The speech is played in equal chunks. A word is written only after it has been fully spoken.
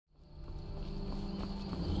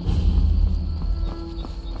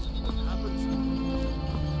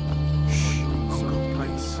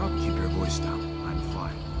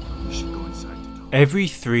Every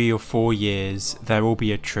 3 or 4 years, there will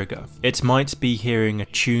be a trigger. It might be hearing a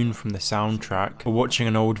tune from the soundtrack or watching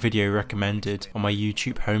an old video recommended on my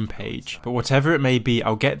YouTube homepage, but whatever it may be,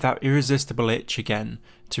 I'll get that irresistible itch again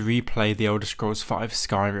to replay The Elder Scrolls V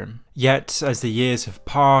Skyrim. Yet, as the years have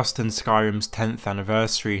passed and Skyrim's 10th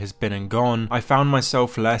anniversary has been and gone, I found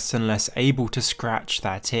myself less and less able to scratch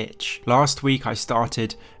that itch. Last week I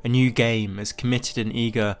started a new game as committed and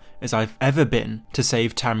eager as I've ever been to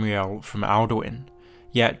save Tamriel from Alduin.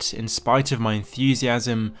 Yet, in spite of my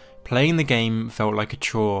enthusiasm, playing the game felt like a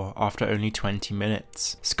chore after only 20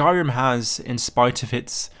 minutes. Skyrim has, in spite of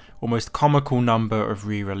its almost comical number of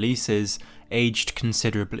re-releases, aged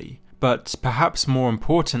considerably, but perhaps more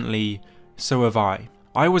importantly, so have I.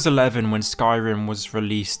 I was 11 when Skyrim was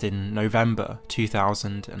released in November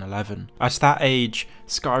 2011. At that age,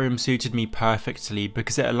 Skyrim suited me perfectly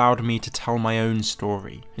because it allowed me to tell my own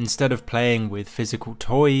story. Instead of playing with physical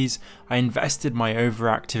toys, I invested my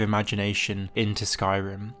overactive imagination into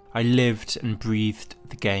Skyrim. I lived and breathed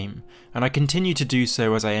the game, and I continue to do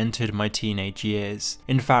so as I entered my teenage years.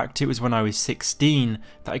 In fact, it was when I was 16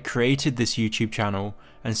 that I created this YouTube channel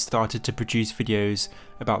and started to produce videos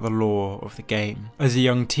about the lore of the game. As a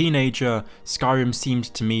young teenager, Skyrim seemed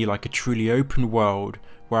to me like a truly open world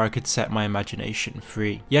where I could set my imagination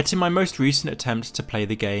free. Yet in my most recent attempt to play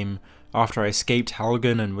the game, after I escaped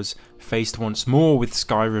Helgen and was faced once more with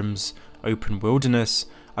Skyrim's open wilderness,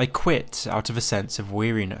 I quit out of a sense of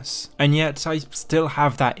weariness. And yet I still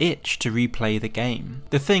have that itch to replay the game.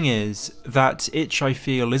 The thing is, that itch I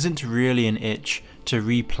feel isn't really an itch to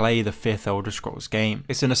replay the 5th Elder Scrolls game.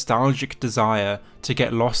 It's a nostalgic desire to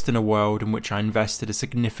get lost in a world in which I invested a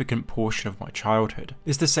significant portion of my childhood.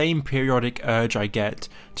 It's the same periodic urge I get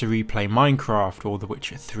to replay Minecraft or The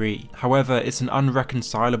Witcher 3. However, it's an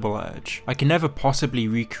unreconcilable urge. I can never possibly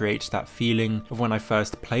recreate that feeling of when I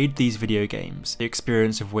first played these video games, the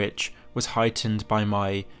experience of which was heightened by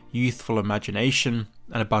my youthful imagination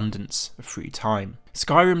and abundance of free time.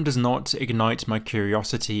 Skyrim does not ignite my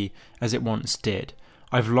curiosity as it once did.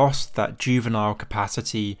 I've lost that juvenile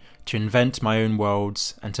capacity to invent my own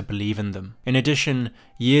worlds and to believe in them. In addition,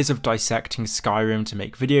 years of dissecting Skyrim to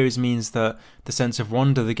make videos means that the sense of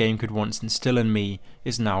wonder the game could once instill in me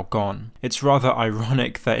is now gone. It's rather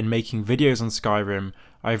ironic that in making videos on Skyrim,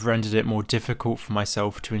 I've rendered it more difficult for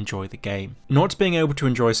myself to enjoy the game. Not being able to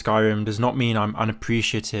enjoy Skyrim does not mean I'm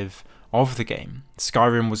unappreciative of the game.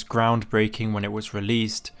 Skyrim was groundbreaking when it was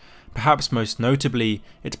released. Perhaps most notably,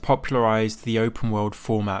 it popularised the open world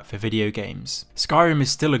format for video games. Skyrim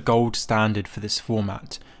is still a gold standard for this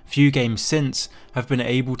format. Few games since have been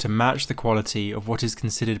able to match the quality of what is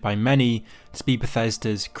considered by many to be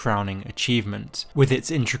Bethesda's crowning achievement, with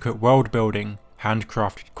its intricate world building,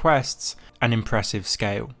 handcrafted quests, and impressive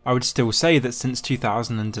scale. I would still say that since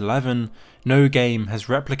 2011, no game has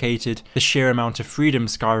replicated the sheer amount of freedom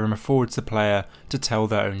Skyrim affords the player to tell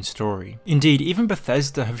their own story. Indeed, even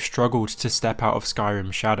Bethesda have struggled to step out of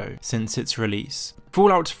Skyrim's shadow since its release.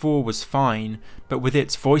 Fallout 4 was fine, but with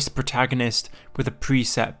its voiced protagonist with a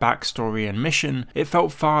preset backstory and mission, it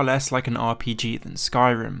felt far less like an RPG than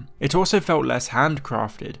Skyrim. It also felt less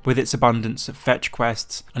handcrafted, with its abundance of fetch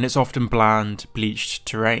quests and its often bland, bleached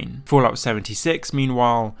terrain. Fallout 76,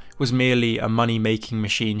 meanwhile, was merely a money-making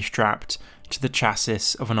machine strapped to the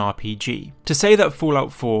chassis of an RPG. To say that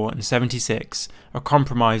Fallout 4 and 76 are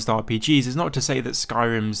compromised RPGs is not to say that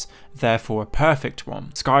Skyrim's therefore a perfect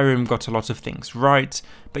one. Skyrim got a lot of things right,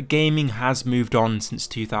 but gaming has moved on since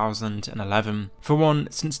 2011. For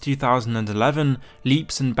one, since 2011,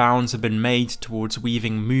 leaps and bounds have been made towards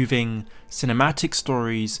weaving moving, cinematic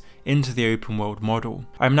stories into the open world model.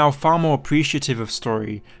 I am now far more appreciative of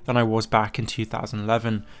story than I was back in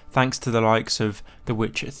 2011, thanks to the likes of The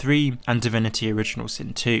Witcher 3 and Divinity Original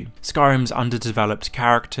Sin 2. Skyrim's underdeveloped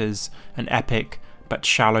characters, an epic but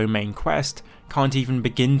shallow main quest, can't even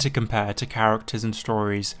begin to compare to characters and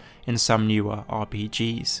stories in some newer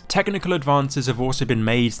RPGs. Technical advances have also been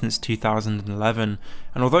made since 2011,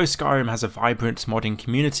 and although Skyrim has a vibrant modding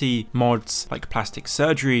community, mods like plastic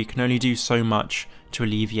surgery can only do so much to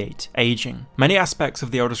alleviate aging. Many aspects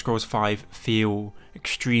of The Elder Scrolls V feel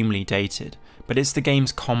extremely dated, but it's the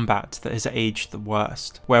game's combat that has aged the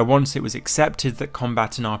worst. Where once it was accepted that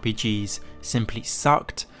combat in RPGs simply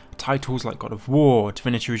sucked, titles like God of War,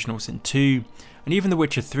 Divinity Original Sin 2, and even The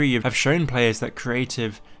Witcher 3 have shown players that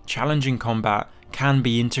creative, challenging combat can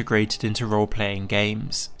be integrated into role-playing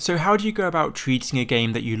games. So how do you go about treating a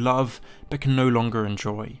game that you love but can no longer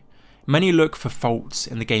enjoy? Many look for faults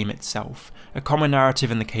in the game itself. A common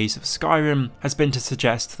narrative in the case of Skyrim has been to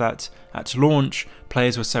suggest that, at launch,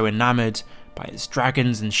 players were so enamoured by its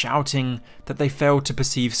dragons and shouting that they failed to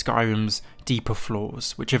perceive Skyrim's deeper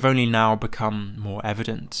flaws, which have only now become more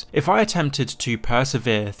evident. If I attempted to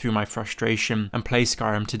persevere through my frustration and play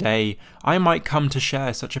Skyrim today, I might come to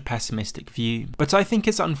share such a pessimistic view. But I think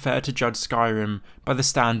it's unfair to judge Skyrim by the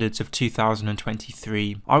standards of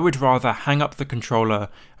 2023. I would rather hang up the controller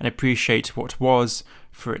and appreciate what was,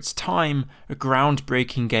 for its time, a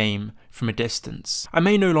groundbreaking game from a distance. I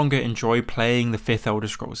may no longer enjoy playing the 5th Elder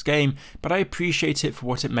Scrolls game, but I appreciate it for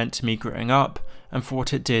what it meant to me growing up and for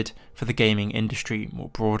what it did for the gaming industry more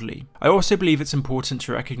broadly. I also believe it's important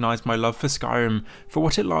to recognise my love for Skyrim for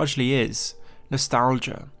what it largely is: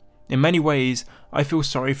 nostalgia. In many ways, I feel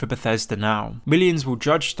sorry for Bethesda now. Millions will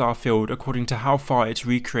judge Starfield according to how far it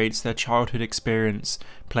recreates their childhood experience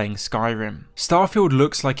playing Skyrim. Starfield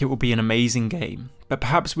looks like it will be an amazing game, but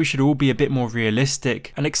perhaps we should all be a bit more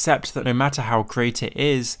realistic and accept that no matter how great it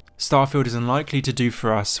is, Starfield is unlikely to do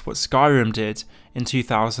for us what Skyrim did in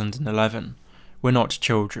 2011. We're not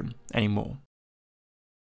children anymore.